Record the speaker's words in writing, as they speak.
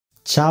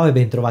Ciao e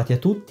bentrovati a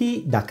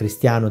tutti da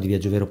Cristiano di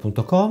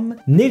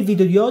ViaggioVero.com. Nel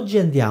video di oggi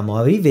andiamo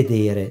a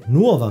rivedere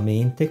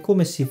nuovamente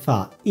come si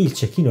fa il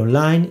check-in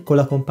online con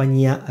la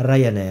compagnia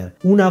Ryanair.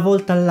 Una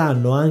volta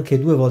all'anno, anche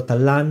 2 volte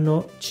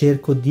all'anno,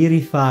 cerco di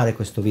rifare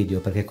questo video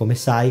perché, come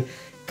sai,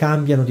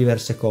 cambiano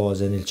diverse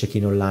cose nel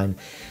check-in online.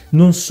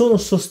 Non sono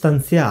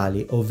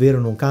sostanziali, ovvero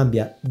non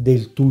cambia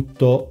del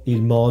tutto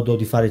il modo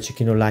di fare il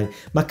check-in online,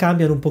 ma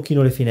cambiano un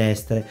pochino le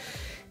finestre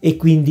e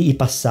quindi i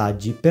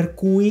passaggi, per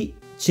cui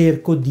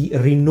cerco di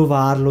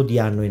rinnovarlo di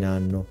anno in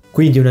anno.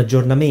 Quindi un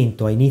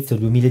aggiornamento a inizio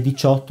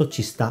 2018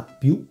 ci sta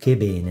più che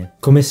bene.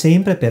 Come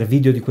sempre per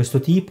video di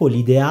questo tipo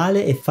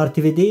l'ideale è farti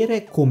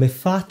vedere come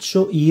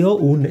faccio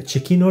io un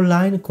check-in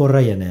online con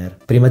Ryanair.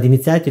 Prima di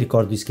iniziare ti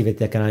ricordo di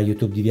iscriverti al canale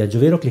YouTube di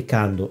ViaggioVero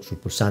cliccando sul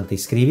pulsante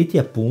iscriviti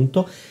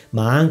appunto,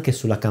 ma anche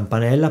sulla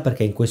campanella,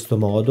 perché in questo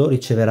modo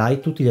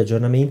riceverai tutti gli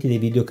aggiornamenti dei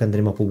video che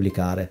andremo a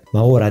pubblicare.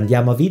 Ma ora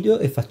andiamo a video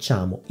e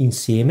facciamo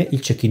insieme il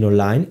check-in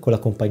online con la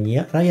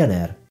compagnia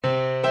Ryanair.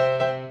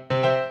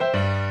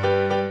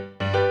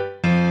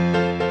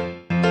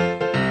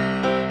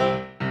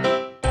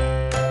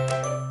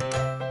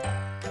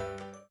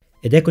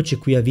 Ed eccoci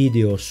qui a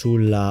video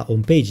sulla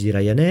homepage di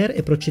Ryanair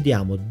e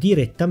procediamo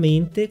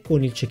direttamente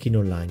con il check-in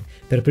online.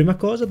 Per prima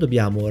cosa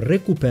dobbiamo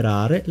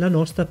recuperare la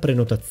nostra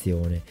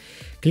prenotazione.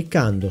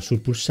 Cliccando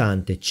sul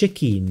pulsante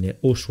check-in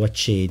o su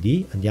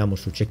accedi, andiamo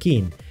su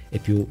check-in, è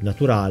più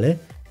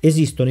naturale.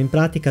 Esistono in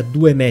pratica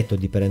 2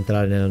 metodi per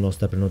entrare nella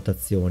nostra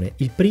prenotazione.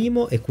 Il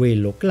primo è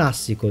quello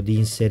classico di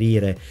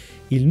inserire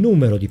il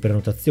numero di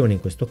prenotazione in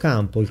questo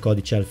campo, il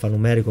codice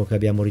alfanumerico che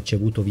abbiamo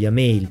ricevuto via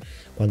mail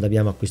quando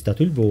abbiamo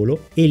acquistato il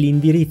volo e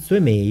l'indirizzo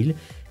email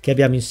che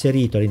abbiamo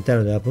inserito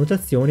all'interno della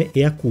prenotazione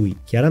e a cui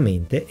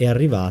chiaramente è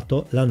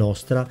arrivato la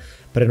nostra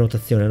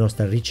prenotazione, la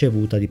nostra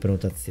ricevuta di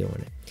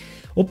prenotazione.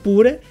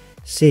 Oppure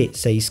se ti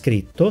sei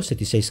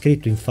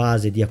iscritto in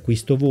fase di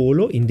acquisto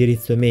volo,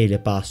 indirizzo email e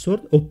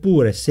password,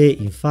 oppure se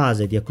in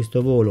fase di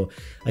acquisto volo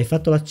hai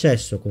fatto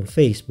l'accesso con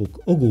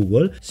Facebook o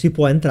Google, si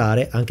può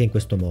entrare anche in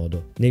questo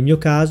modo. Nel mio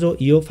caso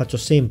io faccio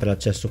sempre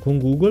l'accesso con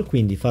Google,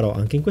 quindi farò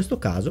anche in questo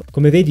caso.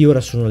 Come vedi ora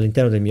sono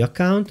all'interno del mio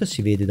account,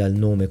 si vede dal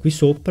nome qui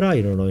sopra,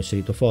 io non ho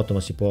inserito foto ma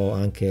si può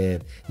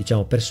anche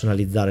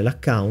personalizzare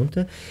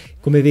l'account.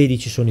 Come vedi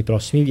ci sono i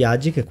prossimi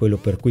viaggi, che è quello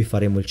per cui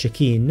faremo il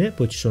check-in,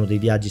 poi ci sono dei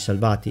viaggi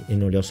salvati e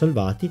non li ho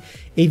salvati,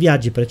 e i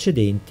viaggi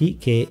precedenti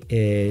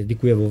di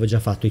cui avevo già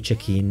fatto i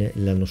check-in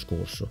l'anno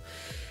scorso.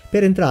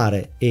 Per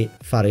entrare e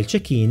fare il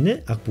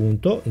check-in,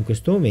 appunto, in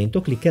questo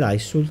momento cliccherai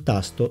sul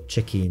tasto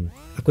check-in.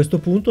 A questo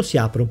punto si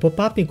apre un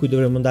pop-up in cui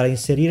dovremo andare a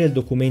inserire il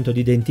documento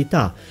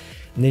d'identità.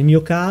 Nel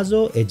mio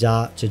caso c'è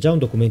già un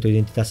documento di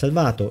identità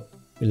salvato,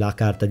 la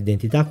carta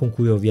d'identità con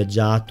cui ho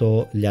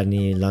viaggiato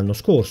l'anno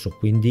scorso,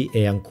 quindi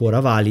è ancora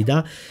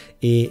valida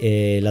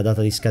e la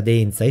data di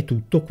scadenza e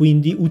tutto,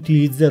 quindi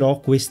utilizzerò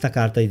questa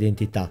carta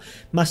d'identità.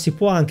 Ma si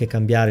può anche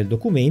cambiare il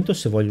documento.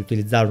 Se voglio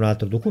utilizzare un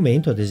altro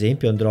documento, ad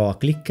esempio andrò a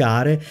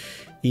cliccare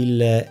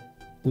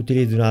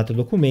utilizzo un altro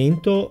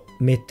documento,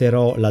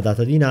 metterò la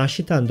data di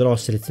nascita, andrò a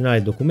selezionare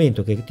il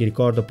documento che ti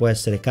ricordo può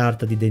essere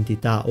carta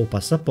d'identità o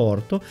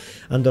passaporto,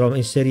 andrò a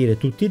inserire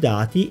tutti i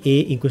dati e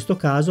in questo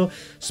caso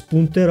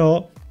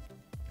spunterò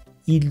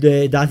i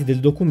dati del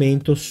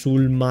documento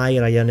sul My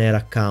Ryanair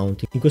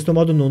account. In questo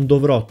modo non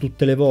dovrò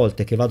tutte le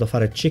volte che vado a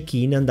fare il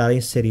check-in andare a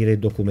inserire il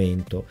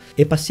documento.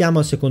 E passiamo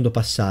al secondo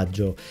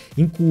passaggio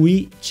in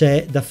cui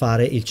c'è da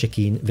fare il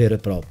check-in vero e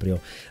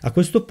proprio. A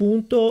questo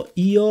punto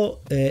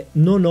io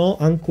non ho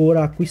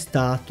ancora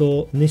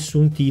acquistato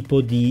nessun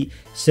tipo di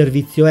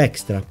servizio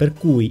extra, per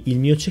cui il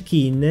mio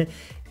check-in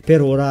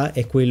per ora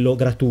è quello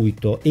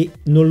gratuito e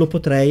non lo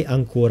potrei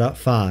ancora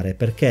fare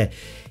perché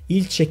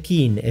il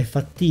check-in è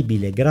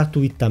fattibile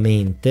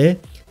gratuitamente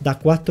da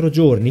 4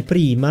 giorni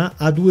prima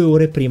a 2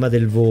 ore prima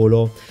del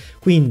volo.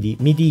 Quindi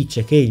mi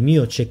dice che il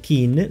mio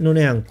check-in non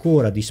è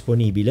ancora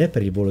disponibile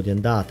per il volo di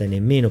andata e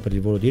nemmeno per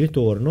il volo di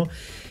ritorno,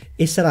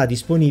 e sarà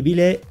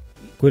disponibile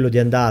quello di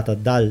andata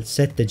dal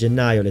 7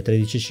 gennaio alle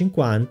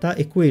 13:50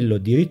 e quello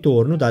di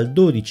ritorno dal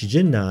 12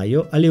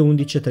 gennaio alle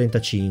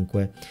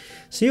 11:35.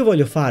 Se io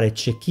voglio fare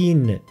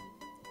check-in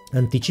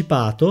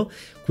anticipato,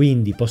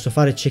 quindi posso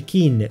fare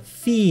check-in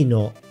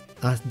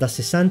da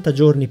 60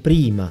 giorni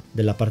prima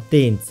della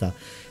partenza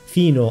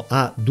fino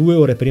a 2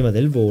 ore prima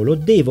del volo,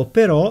 devo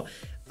però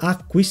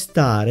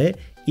acquistare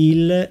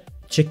il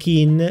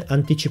check-in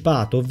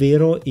anticipato,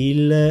 ovvero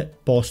il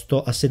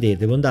posto a sedere.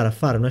 Devo andare a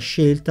fare una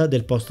scelta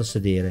del posto a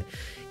sedere.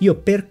 Io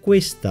per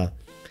questa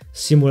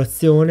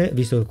simulazione,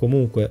 visto che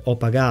comunque ho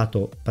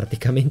pagato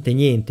praticamente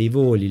niente, i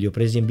voli li ho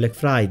presi in Black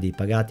Friday,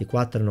 pagati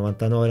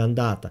 4,99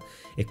 l'andata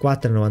e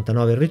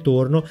 4,99 il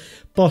ritorno,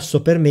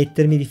 posso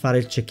permettermi di fare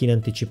il check-in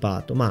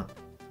anticipato, ma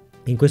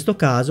in questo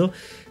caso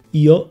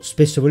io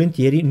spesso e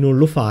volentieri non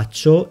lo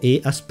faccio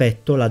e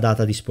aspetto la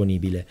data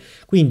disponibile.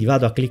 Quindi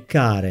vado a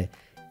cliccare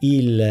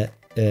il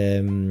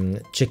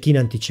check-in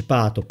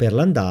anticipato per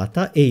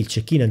l'andata e il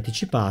check-in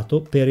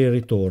anticipato per il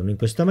ritorno. In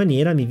questa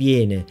maniera mi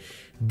viene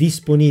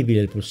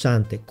disponibile il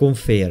pulsante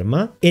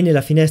conferma e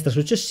nella finestra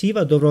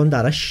successiva dovrò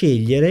andare a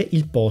scegliere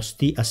i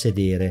posti a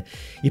sedere.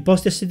 I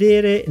posti a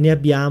sedere ne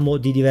abbiamo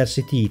di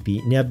diversi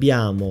tipi, ne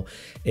abbiamo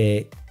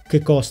che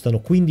costano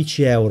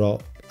 15 euro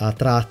a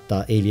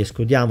tratta e li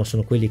escludiamo,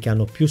 sono quelli che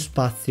hanno più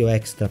spazio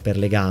extra per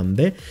le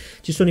gambe.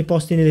 Ci sono i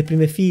posti nelle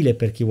prime file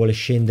per chi vuole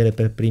scendere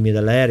per primi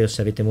dall'aereo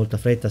se avete molta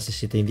fretta, se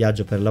siete in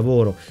viaggio per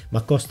lavoro,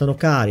 ma costano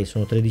cari,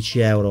 sono 13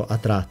 euro a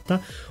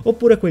tratta,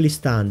 oppure quelli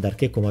standard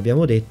che, come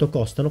abbiamo detto,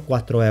 costano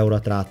 4 euro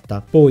a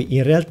tratta. Poi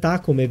in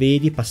realtà, come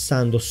vedi,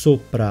 passando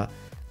sopra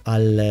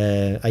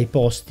ai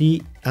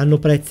posti hanno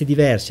prezzi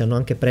diversi, hanno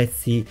anche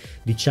prezzi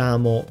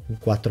diciamo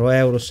 4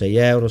 euro, 6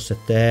 euro,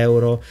 7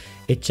 euro,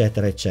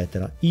 eccetera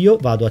eccetera. Io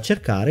vado a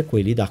cercare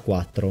quelli da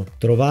 4.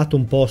 Trovato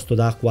un posto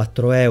da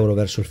 4 euro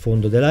verso il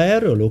fondo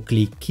dell'aereo, lo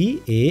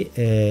clicchi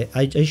e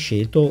ho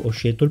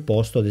scelto il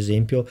posto, ad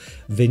esempio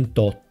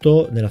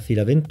 28, nella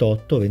fila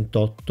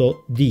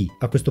 28D.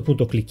 A questo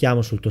punto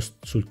clicchiamo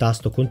sul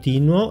tasto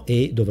continuo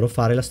e dovrò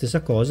fare la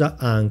stessa cosa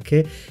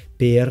anche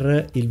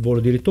per il volo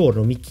di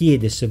ritorno. Mi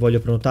chiede se voglio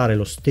prenotare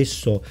lo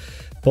stesso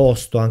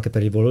posto anche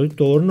per il volo di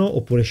ritorno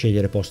oppure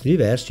scegliere posti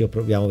diversi.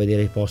 Proviamo a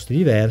vedere i posti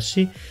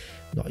diversi.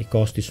 No, i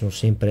costi sono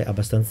sempre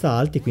abbastanza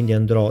alti, quindi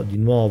andrò di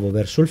nuovo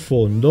verso il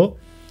fondo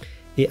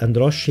e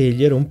andrò a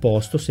scegliere un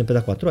posto sempre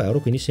da 4 euro,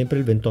 quindi sempre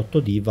il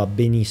 28D va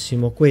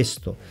benissimo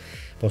questo.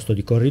 Posto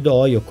di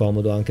corridoio,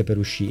 comodo anche per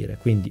uscire,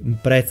 quindi un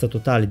prezzo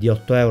totale di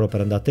 8 euro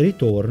per andata e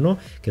ritorno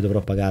che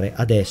dovrò pagare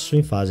adesso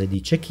in fase di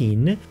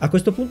check-in. A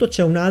questo punto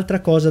c'è un'altra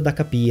cosa da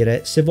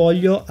capire se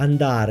voglio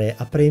andare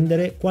a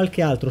prendere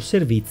qualche altro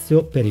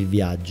servizio per il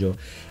viaggio,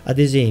 ad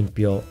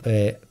esempio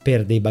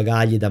per dei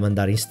bagagli da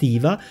mandare in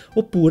stiva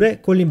oppure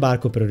con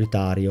l'imbarco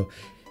prioritario.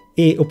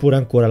 Oppure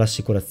ancora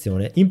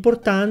l'assicurazione.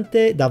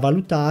 Importante da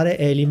valutare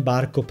è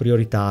l'imbarco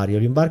prioritario.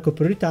 L'imbarco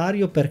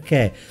prioritario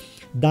perché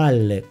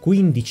dal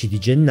 15 di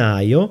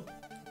gennaio,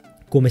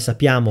 come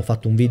sappiamo ho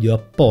fatto un video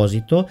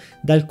apposito,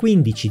 dal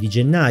 15 di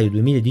gennaio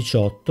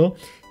 2018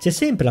 c'è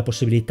sempre la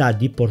possibilità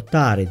di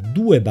portare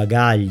 2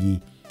 bagagli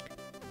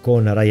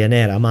con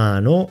Ryanair a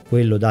mano,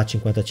 quello da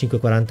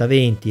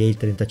 55-40-20 e il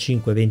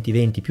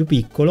 35-20-20 più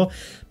piccolo,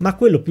 ma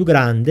quello più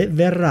grande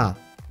verrà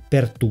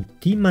per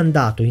tutti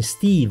mandato in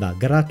stiva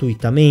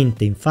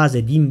gratuitamente in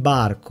fase di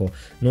imbarco,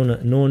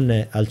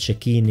 non al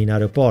check-in in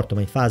aeroporto,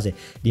 ma in fase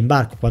di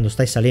imbarco quando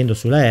stai salendo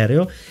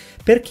sull'aereo,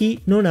 per chi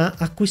non ha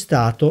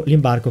acquistato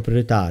l'imbarco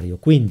prioritario.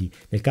 Quindi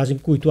nel caso in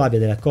cui tu abbia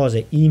delle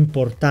cose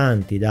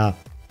importanti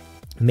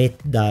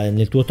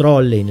nel tuo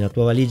trolley, nella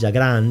tua valigia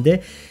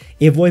grande,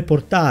 e vuoi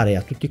portare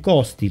a tutti i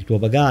costi il tuo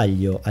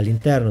bagaglio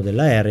all'interno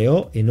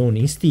dell'aereo e non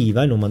in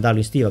stiva, e non mandarlo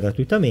in stiva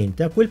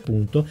gratuitamente, a quel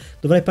punto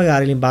dovrai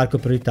pagare l'imbarco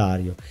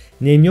prioritario.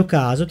 Nel mio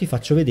caso ti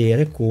faccio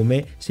vedere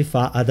come si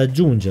fa ad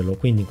aggiungerlo,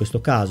 quindi in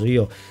questo caso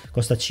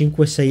costa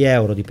 5-6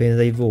 euro, dipende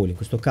dai voli. In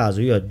questo caso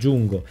io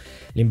aggiungo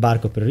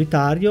l'imbarco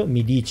prioritario,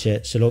 mi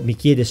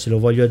chiede se lo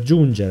voglio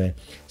aggiungere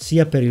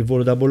sia per il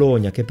volo da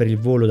Bologna che per il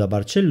volo da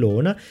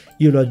Barcellona.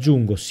 Io lo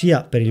aggiungo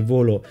sia per il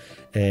volo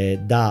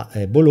da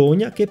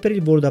Bologna che per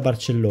il volo da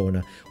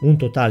Barcellona, un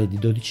totale di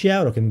 12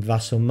 euro che mi va a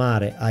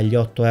sommare agli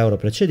 8 euro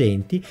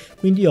precedenti,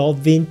 quindi ho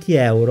 20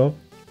 euro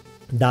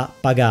da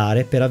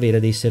pagare per avere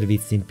dei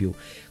servizi in più.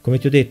 Come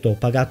ti ho detto, ho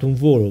pagato un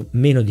volo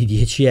meno di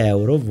 10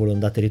 euro, volo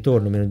andata e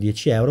ritorno meno di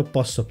 10 euro,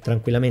 posso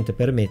tranquillamente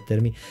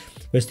permettermi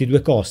questi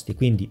 2 costi,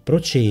 quindi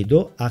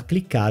procedo a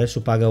cliccare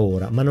su paga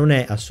ora, ma non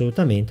è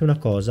assolutamente una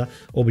cosa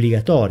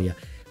obbligatoria.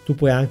 Tu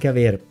puoi anche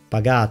aver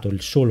pagato la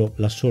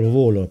solo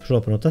volo, la sola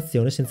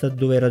prenotazione senza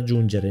dover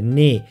aggiungere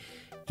né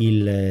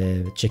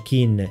il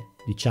check-in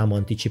diciamo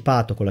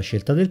anticipato con la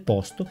scelta del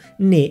posto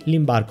né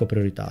l'imbarco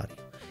prioritario.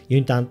 Io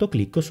intanto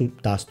clicco sul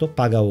tasto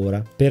paga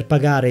ora. Per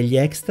pagare gli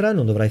extra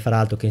non dovrai fare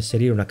altro che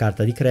inserire una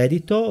carta di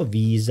credito,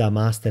 Visa,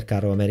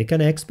 Mastercard o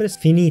American Express.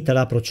 Finita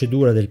la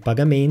procedura del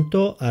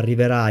pagamento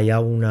arriverai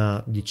a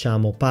una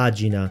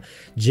pagina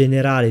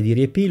generale di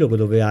riepilogo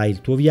dove hai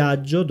il tuo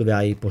viaggio, dove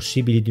hai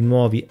possibili di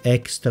nuovi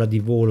extra di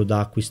volo da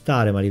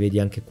acquistare, ma li vedi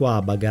anche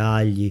qua,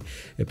 bagagli,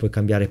 puoi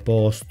cambiare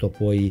posto,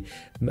 puoi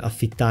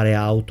affittare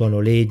auto a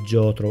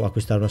noleggio,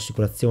 acquistare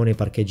un'assicurazione,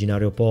 parcheggi in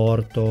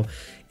aeroporto,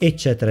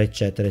 eccetera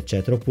eccetera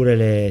eccetera,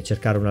 oppure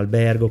cercare un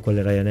albergo con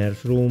le Ryanair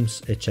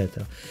Rooms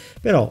eccetera.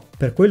 Però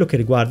per quello che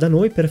riguarda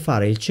noi, per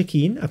fare il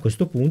check-in a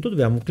questo punto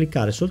dobbiamo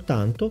cliccare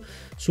soltanto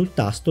sul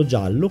tasto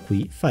giallo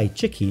qui, fai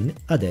check-in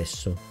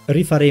adesso.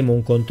 Rifaremo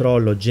un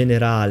controllo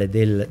generale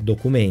del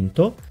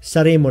documento,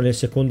 saremo nel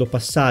secondo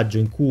passaggio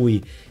in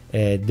cui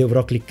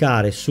dovrò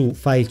cliccare su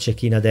fai il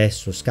check-in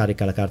adesso,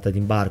 scarica la carta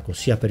d'imbarco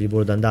sia per il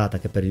volo d'andata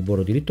che per il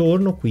volo di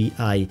ritorno. Qui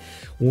hai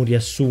un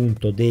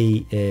riassunto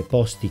dei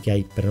posti che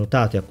hai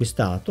prenotato e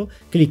acquistato,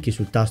 clicchi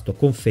sul tasto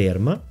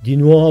conferma, di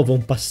nuovo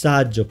un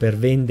passaggio per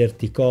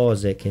venderti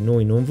cose che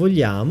noi non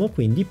vogliamo,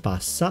 quindi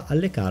passa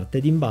alle carte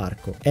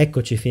d'imbarco.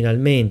 Eccoci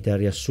finalmente al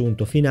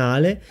riassunto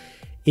finale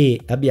e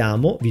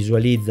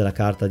visualizza la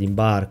carta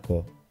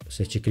d'imbarco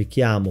se ci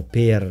clicchiamo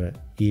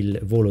per il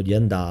volo di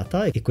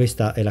andata, e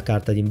questa è la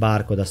carta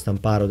d'imbarco da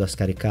stampare o da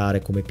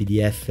scaricare come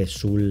PDF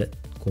sul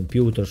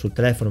computer, sul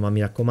telefono, ma mi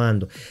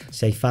raccomando,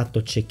 se hai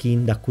fatto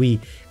check-in da qui,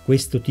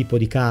 questo tipo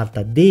di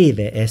carta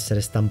deve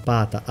essere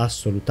stampata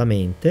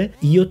assolutamente.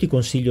 Io ti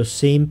consiglio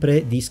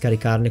sempre di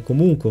scaricarne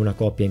comunque una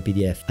copia in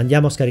PDF.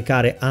 Andiamo a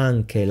scaricare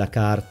anche la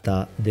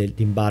carta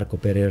d'imbarco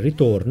per il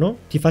ritorno.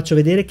 Ti faccio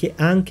vedere che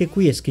anche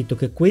qui è scritto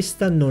che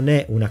questa non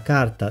è una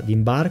carta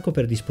d'imbarco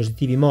per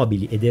dispositivi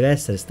mobili e deve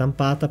essere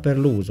stampata per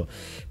l'uso.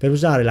 Per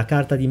usare la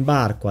carta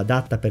d'imbarco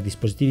adatta per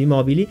dispositivi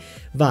mobili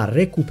va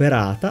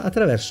recuperata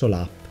attraverso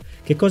l'app.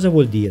 Che cosa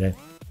vuol dire?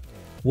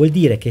 Vuol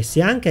dire che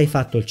se anche hai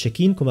fatto il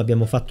check-in come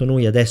abbiamo fatto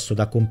noi adesso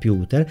da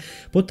computer,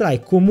 potrai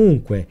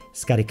comunque,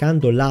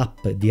 scaricando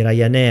l'app di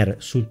Ryanair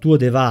sul tuo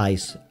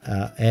device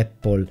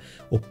Apple,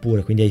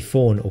 oppure quindi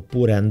iPhone,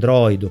 oppure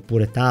Android,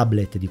 oppure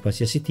tablet di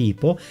qualsiasi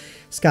tipo,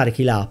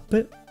 scarichi l'app,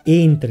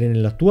 entri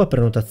nella tua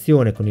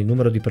prenotazione con il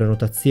numero di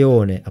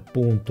prenotazione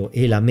appunto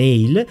e la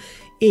mail,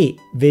 e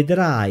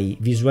vedrai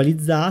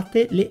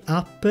visualizzate le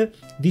app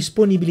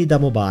disponibili da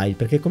mobile,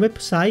 perché come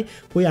sai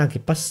puoi anche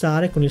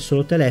passare con il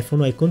solo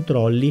telefono ai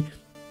controlli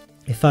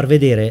e far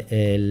vedere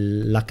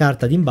la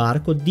carta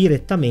d'imbarco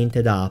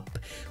direttamente da app.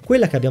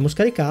 Quella che abbiamo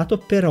scaricato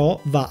però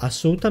va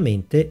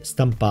assolutamente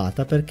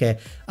stampata, perché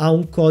ha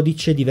un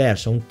codice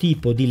diverso, ha un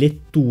tipo di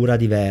lettura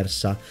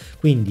diversa,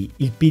 quindi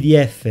il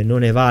PDF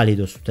non è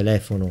valido su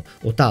telefono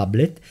o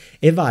tablet,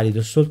 è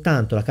valido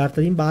soltanto la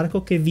carta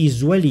d'imbarco che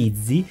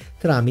visualizzi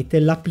tramite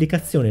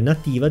l'applicazione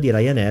nativa di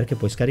Ryanair che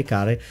puoi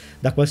scaricare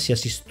da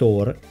qualsiasi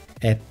store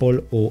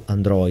Apple o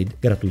Android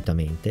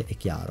gratuitamente, è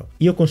chiaro.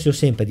 Io consiglio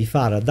sempre di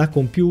farla da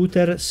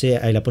computer se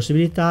hai la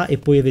possibilità e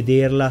poi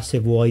vederla se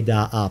vuoi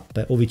da app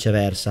o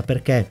viceversa,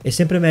 perché è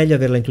sempre meglio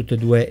averla in tutte e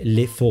due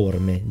le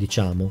forme,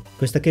 diciamo.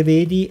 Questa che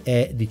vedi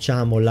è,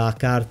 diciamo, la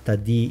carta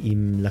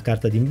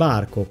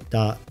d'imbarco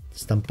da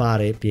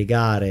stampare e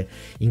piegare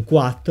in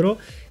 4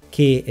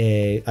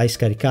 che hai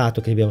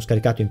scaricato, che abbiamo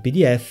scaricato in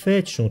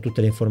PDF. Ci sono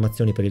tutte le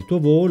informazioni per il tuo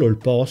volo, il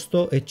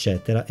posto,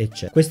 eccetera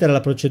eccetera. Questa era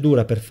la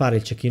procedura per fare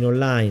il check-in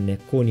online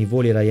con i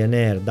voli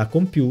Ryanair da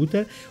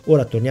computer.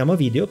 Ora torniamo a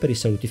video per i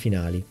saluti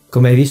finali.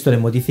 Come hai visto, le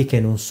modifiche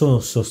non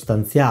sono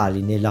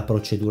sostanziali nella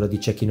procedura di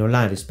check-in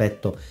online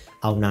rispetto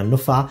a un anno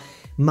fa,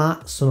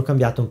 ma sono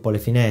cambiate un po' le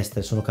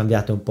finestre, sono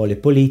cambiate un po' le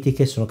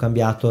politiche, sono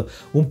cambiate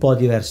un po'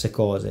 diverse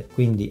cose,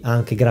 quindi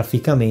anche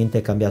graficamente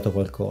è cambiato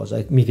qualcosa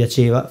e mi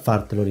piaceva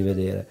fartelo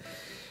rivedere.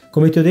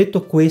 Come ti ho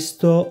detto,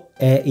 questo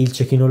è il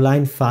check-in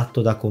online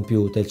fatto da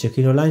computer. Il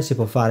check-in online si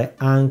può fare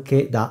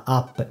anche da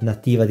app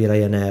nativa di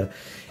Ryanair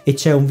e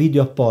c'è un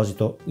video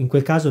apposito. In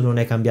quel caso non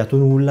è cambiato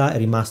nulla, è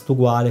rimasto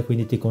uguale,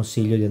 quindi ti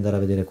consiglio di andare a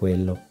vedere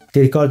quello. Ti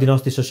ricordo i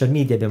nostri social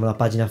media: abbiamo la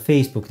pagina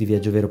Facebook di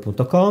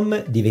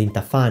ViaggioVero.com,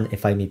 diventa fan e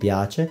fai mi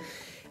piace.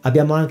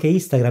 Abbiamo anche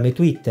Instagram e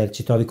Twitter,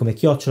 ci trovi come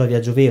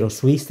 @ViaggioVero.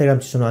 Su Instagram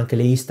ci sono anche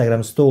le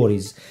Instagram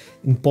Stories.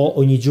 Un po'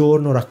 ogni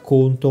giorno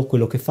racconto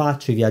quello che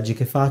faccio, i viaggi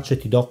che faccio e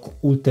ti do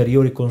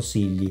ulteriori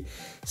consigli.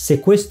 Se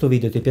questo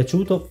video ti è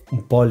piaciuto,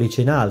 un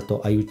pollice in alto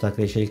aiuta a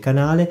crescere il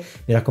canale.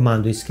 Mi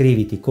raccomando,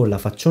 iscriviti con la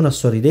facciona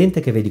sorridente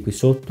che vedi qui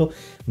sotto,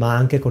 ma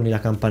anche con la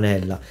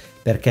campanella,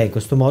 perché in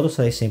questo modo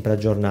sarai sempre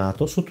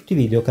aggiornato su tutti i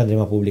video che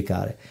andremo a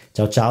pubblicare.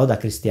 Ciao ciao da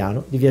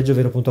Cristiano di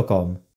ViaggioVero.com.